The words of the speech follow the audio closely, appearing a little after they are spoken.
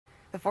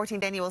The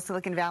 14th annual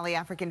Silicon Valley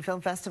African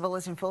Film Festival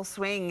is in full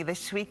swing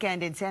this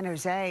weekend in San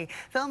Jose.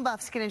 Film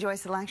buffs can enjoy a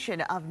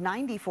selection of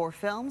 94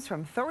 films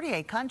from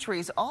 38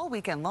 countries all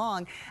weekend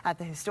long at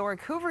the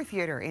historic Hoover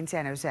Theater in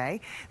San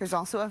Jose. There's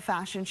also a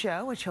fashion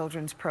show, a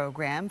children's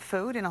program,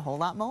 food, and a whole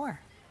lot more.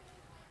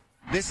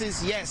 This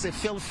is, yes, a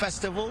film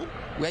festival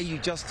where you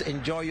just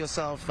enjoy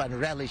yourself and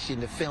relish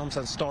in the films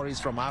and stories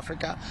from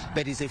Africa,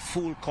 but it's a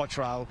full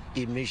cultural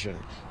immersion.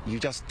 You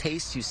just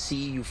taste, you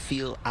see, you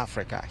feel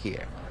Africa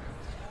here.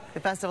 The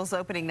festival's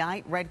opening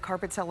night, red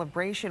carpet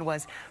celebration,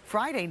 was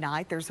Friday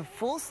night. There's a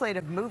full slate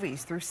of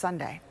movies through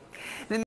Sunday.